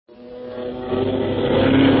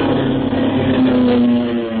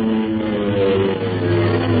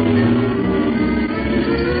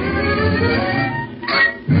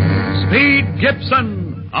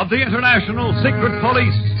the International Secret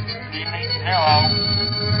Police. Ceiling zero.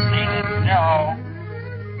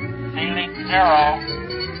 Ceiling zero.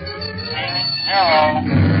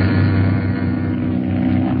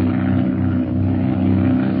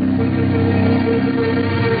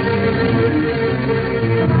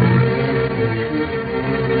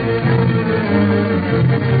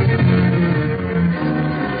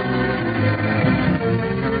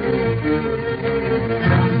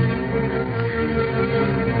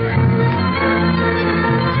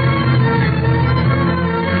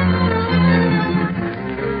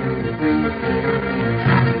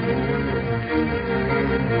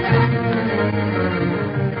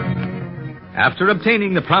 After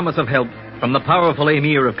obtaining the promise of help from the powerful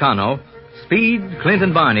Emir of Kano, Speed, Clint,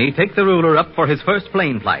 and Barney take the ruler up for his first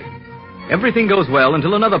plane flight. Everything goes well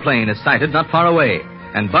until another plane is sighted not far away,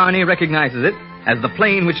 and Barney recognizes it as the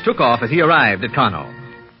plane which took off as he arrived at Kano.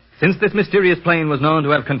 Since this mysterious plane was known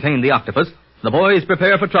to have contained the octopus, the boys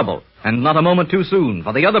prepare for trouble, and not a moment too soon,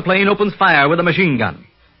 for the other plane opens fire with a machine gun.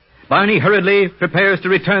 Barney hurriedly prepares to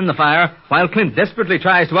return the fire, while Clint desperately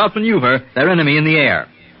tries to outmaneuver their enemy in the air.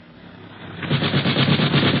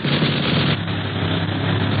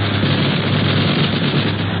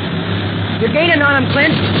 You're gaining on them,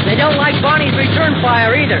 Clint. They don't like Barney's return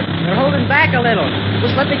fire either. They're holding back a little.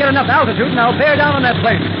 Just let me get enough altitude and I'll bear down on that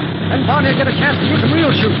plane. Then Barney will get a chance to shoot some real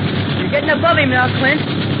shoot. You're getting above him now, Clint.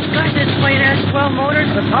 Gosh, this plane has 12 motors.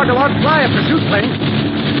 But it's hard to outfly a pursuit plane.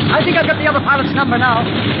 I think I've got the other pilot's number now.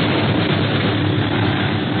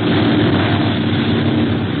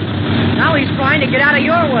 Now he's trying to get out of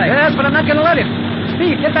your way. Yes, but I'm not going to let him.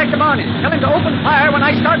 Speed, get back to Barney. Tell him to open fire when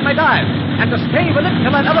I start my dive. And to stay with it till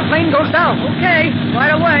that other plane goes down. Okay, right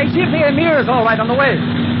away. See if the Emir is all right on the way.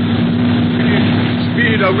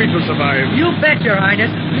 Speed, are we to survive? You bet, Your Highness.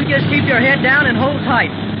 You just keep your head down and hold tight.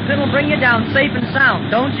 It'll bring you down safe and sound.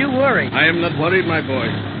 Don't you worry. I am not worried, my boy.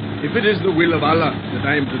 If it is the will of Allah that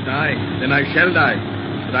I am to die, then I shall die.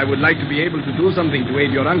 But I would like to be able to do something to aid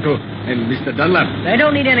your uncle and Mr. Dunlap. They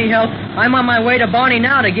don't need any help. I'm on my way to Barney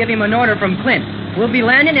now to give him an order from Clint. We'll be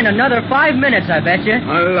landing in another 5 minutes, I bet you.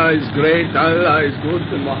 Allah is great, Allah is good,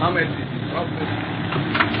 and Muhammad is his prophet.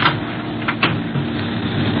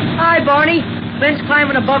 Hi, Barney. Clint's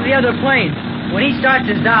climbing above the other plane. When he starts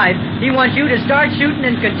his dive, he wants you to start shooting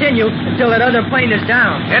and continue until that other plane is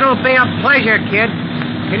down. It'll be a pleasure, kid.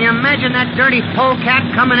 Can you imagine that dirty polecat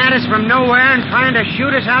coming at us from nowhere and trying to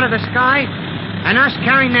shoot us out of the sky? And us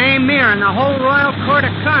carrying the Emir and the whole royal court of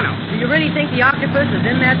Kano. Do you really think the octopus is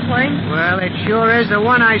in that plane? Well, it sure is the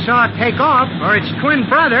one I saw take off, or its twin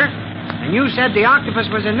brother. And you said the octopus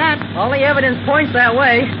was in that. All the evidence points that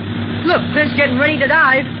way. Look, Clint's getting ready to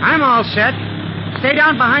dive. I'm all set. Stay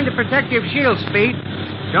down behind the protective shield, Speed.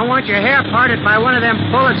 Don't want your hair parted by one of them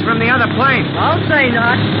bullets from the other plane. I'll say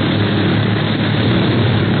not.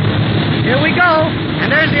 Here we go. And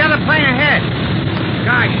there's the other plane ahead.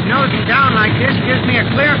 Gosh, nosing down like this gives me a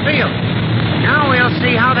clear field. Now we'll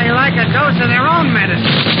see how they like a dose of their own medicine.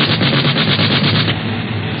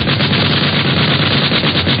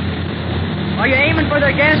 Are you aiming for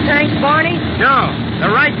their gas tanks, Barney? No, the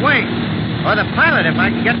right wing. Or the pilot if I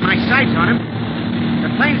can get my sights on him. The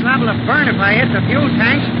plane's liable to burn if I hit the fuel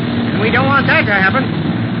tanks, and we don't want that to happen.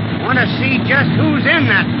 Want to see just who's in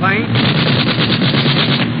that plane.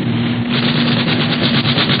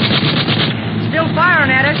 Still firing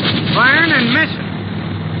at us. Firing and missing.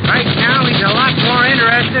 Right now, he's a lot more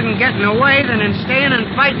interested in getting away than in staying and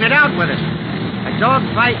fighting it out with us. A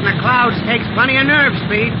dogfight in the clouds takes plenty of nerve,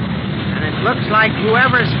 Speed. And it looks like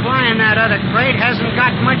whoever's flying that other crate hasn't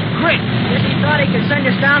got much grit. Guess he thought he could send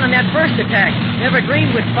us down on that first attack. Never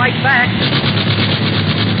dreamed we'd fight back.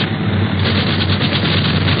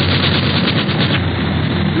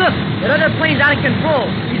 Look, that other plane's out of control.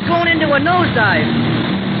 He's going into a nosedive.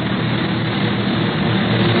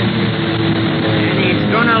 He's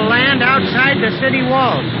gonna land outside the city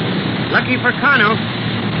walls. Lucky for Kano.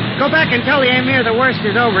 Go back and tell the Emir the worst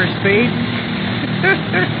is over, Speed.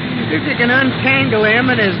 If you can untangle him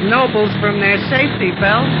and his nobles from their safety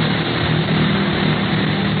belt.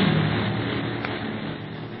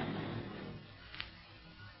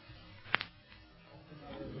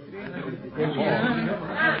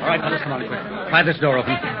 All right, fellas, come on, quick. Pry this door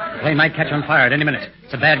open. The plane might catch on fire at any minute.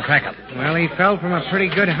 It's a bad crack-up. Well, he fell from a pretty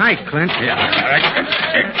good height, Clint. Yeah, all right.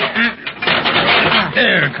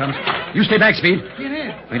 There it comes. You stay back, Speed.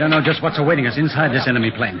 We don't know just what's awaiting us inside this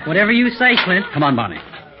enemy plane. Whatever you say, Clint. Come on, Barney.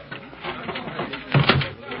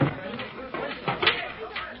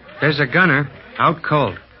 There's a gunner, out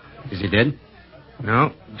cold. Is he dead?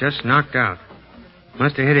 No, just knocked out.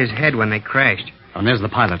 Must have hit his head when they crashed. Oh, and there's the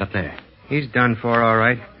pilot up there. He's done for, all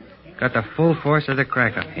right. Got the full force of the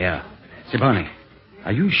cracker. Yeah. Say, Barney,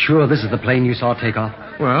 are you sure this is the plane you saw take off?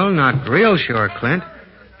 Well, not real sure, Clint.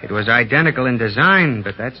 It was identical in design,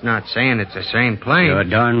 but that's not saying it's the same plane. You're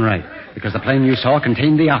darn right, because the plane you saw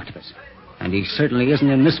contained the octopus. And he certainly isn't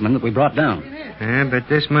in this one that we brought down. Yeah, but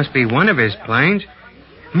this must be one of his planes.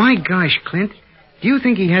 My gosh, Clint, do you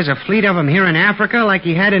think he has a fleet of them here in Africa like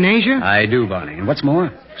he had in Asia? I do, Barney. And what's more,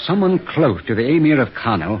 someone close to the Emir of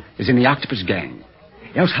Kano is in the octopus gang.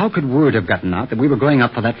 Else how could word have gotten out that we were going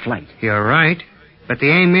up for that flight? You're right. But the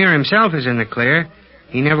Emir himself is in the clear.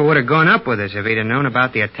 He never would have gone up with us if he'd have known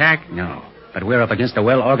about the attack. No, but we're up against a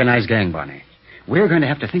well-organized gang, Barney. We're going to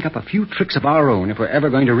have to think up a few tricks of our own if we're ever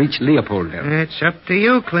going to reach Leopoldville. It's up to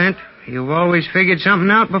you, Clint. You've always figured something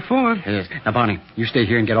out before. Yes. Now, Barney, you stay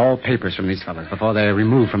here and get all papers from these fellas before they're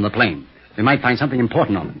removed from the plane. We might find something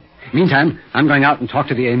important on them. Meantime, I'm going out and talk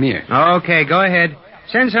to the Emir. Okay, go ahead.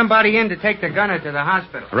 Send somebody in to take the gunner to the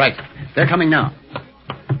hospital. Right. They're coming now.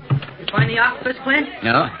 You find the octopus, Clint?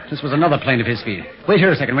 No, this was another plane of his speed. Wait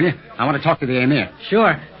here a second, will you? I want to talk to the Emir.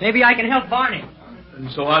 Sure. Maybe I can help Barney. And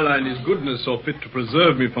so Allah in His goodness saw fit to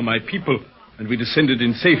preserve me from my people, and we descended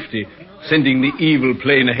in safety, sending the evil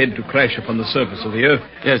plane ahead to crash upon the surface of the earth.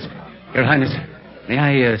 Yes, Your Highness. May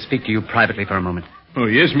I speak to you privately for a moment? Oh,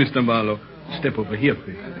 yes, Mr. Marlowe. Step over here,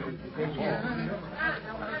 please.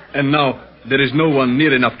 And now, there is no one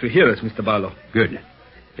near enough to hear us, Mr. Barlow. Good.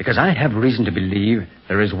 Because I have reason to believe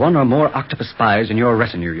there is one or more octopus spies in your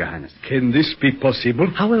retinue, Your Highness. Can this be possible?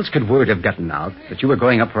 How else could word have gotten out that you were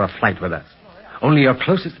going up for a flight with us? Only your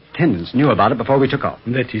closest attendants knew about it before we took off.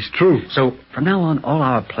 That is true. So, from now on, all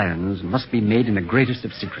our plans must be made in the greatest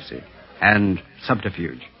of secrecy and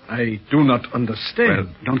subterfuge. I do not understand.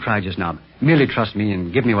 Well, don't try just now. Merely trust me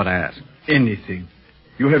and give me what I ask. Anything.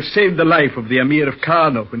 You have saved the life of the Emir of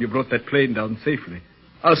Kano when you brought that plane down safely.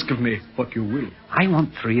 Ask of me what you will. I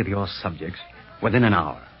want 3 of your subjects within an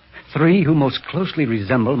hour. 3 who most closely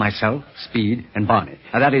resemble myself, Speed, and Barney.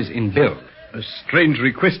 Now, that is, in build. A strange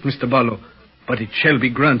request, Mr. Barlow, but it shall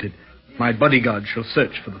be granted. My bodyguard shall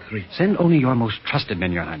search for the 3. Send only your most trusted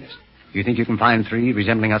men, Your Highness. You think you can find 3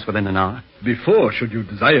 resembling us within an hour? Before, should you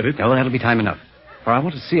desire it. Oh, that'll be time enough. For I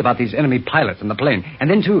want to see about these enemy pilots in the plane. And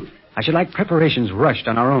then, too, I should like preparations rushed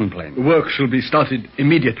on our own plane. Work shall be started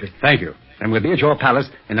immediately. Thank you. And we'll be at your palace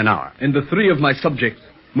in an hour. And the 3 of my subjects,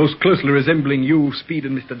 most closely resembling you, Speed,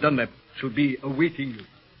 and Mr. Dunlap, shall be awaiting you.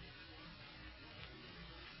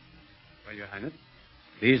 Well, Your Highness,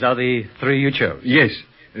 these are the 3 you chose. Yes.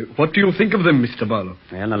 What do you think of them, Mr. Barlow?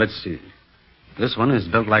 Well, now, let's see. This one is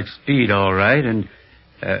built like Speed, all right, and...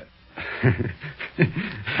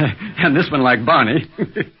 and this one like Barney.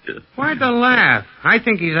 Why the laugh? I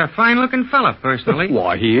think he's a fine-looking fella, personally.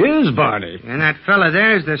 Why, he is Barney. And that fella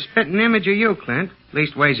there is the spitting image of you, Clint.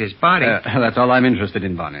 Leastways his body. That's all I'm interested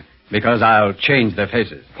in, Barney. Because I'll change their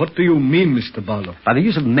faces. What do you mean, Mr. Barlow? By the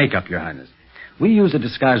use of makeup, Your Highness. We use a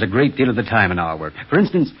disguise a great deal of the time in our work. For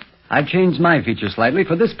instance, I've changed my features slightly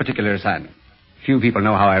for this particular assignment. Few people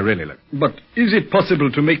know how I really look. But is it possible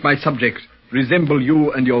to make my subjects resemble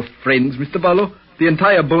you and your friends, Mr. Barlow? The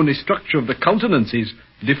entire bony structure of the countenance is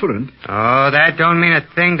different. Oh, that don't mean a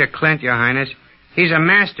thing to Clint, Your Highness. He's a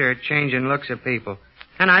master at changing looks of people.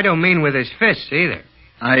 And I don't mean with his fists, either.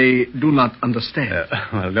 I do not understand.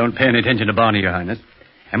 Well, don't pay any attention to Barney, Your Highness.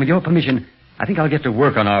 And with your permission, I think I'll get to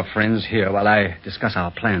work on our friends here while I discuss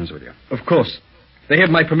our plans with you. Of course. They have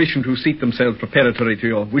my permission to seat themselves preparatory to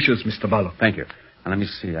your wishes, Mr. Barlow. Thank you. Now, let me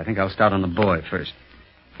see. I think I'll start on the boy first.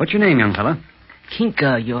 What's your name, young fella?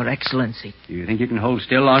 Kinka, Your Excellency. Do you think you can hold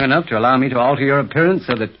still long enough to allow me to alter your appearance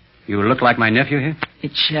so that you look like my nephew here?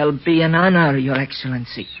 It shall be an honor, Your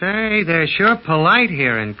Excellency. Say, they're sure polite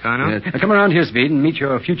here in Kano. Come around here, Speed, and meet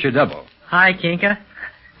your future double. Hi, Kinka.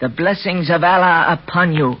 The blessings of Allah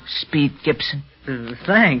upon you, Speed Gibson.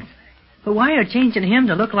 Thanks. But why are you changing him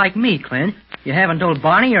to look like me, Clint? You haven't told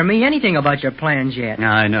Barney or me anything about your plans yet. No,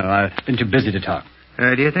 I know. I've been too busy to talk.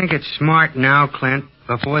 Do you think it's smart now, Clint,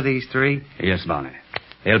 before these 3? Yes, Barney.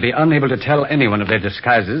 They'll be unable to tell anyone of their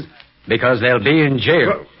disguises because they'll be in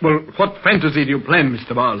jail. Well, what fantasy do you plan,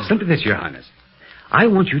 Mr. Barlow? Simply this, Your Highness. I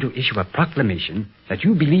want you to issue a proclamation that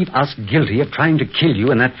you believe us guilty of trying to kill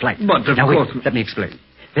you in that flight. But, of course... course... let me explain.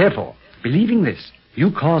 Therefore, believing this,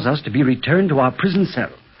 you cause us to be returned to our prison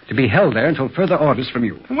cell, to be held there until further orders from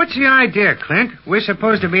you. What's the idea, Clint? We're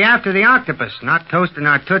supposed to be after the octopus, not toasting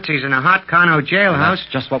our tootsies in a hot Kano jailhouse.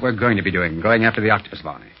 That's just what we're going to be doing, going after the octopus,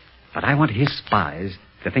 Barney. But I want his spies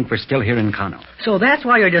to think we're still here in Kano. So that's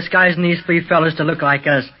why you're disguising these 3 fellas to look like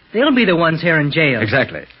us. They'll be the ones here in jail.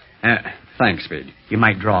 Exactly. Now, Thanks, Speed. You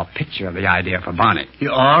might draw a picture of the idea for Barney.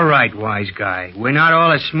 You're all right, wise guy. We're not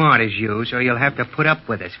all as smart as you, so you'll have to put up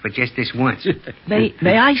with us for just this once. May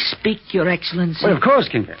I speak, Your Excellency? Well, of course,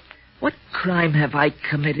 Kinker. What crime have I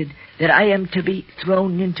committed that I am to be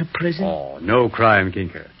thrown into prison? Oh, no crime,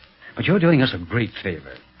 Kinker. But you're doing us a great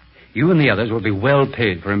favor. You and the others will be well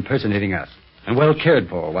paid for impersonating us, and well cared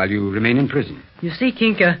for while you remain in prison. You see,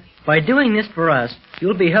 Kinka, by doing this for us,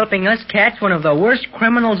 you'll be helping us catch one of the worst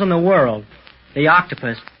criminals in the world, the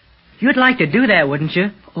octopus. You'd like to do that, wouldn't you?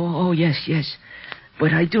 Oh, yes.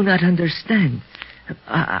 But I do not understand.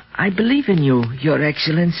 I believe in you, Your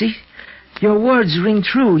Excellency. Your words ring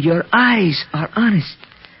true. Your eyes are honest.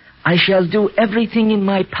 I shall do everything in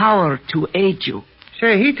my power to aid you.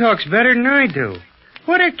 Say, he talks better than I do.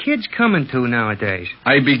 What are kids coming to nowadays?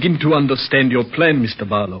 I begin to understand your plan, Mr.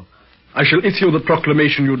 Barlow. I shall issue the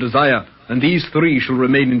proclamation you desire, and these three shall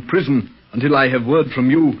remain in prison until I have word from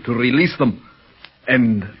you to release them.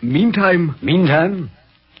 And meantime... Meantime,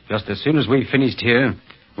 just as soon as we've finished here,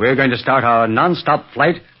 we're going to start our non-stop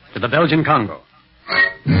flight to the Belgian Congo.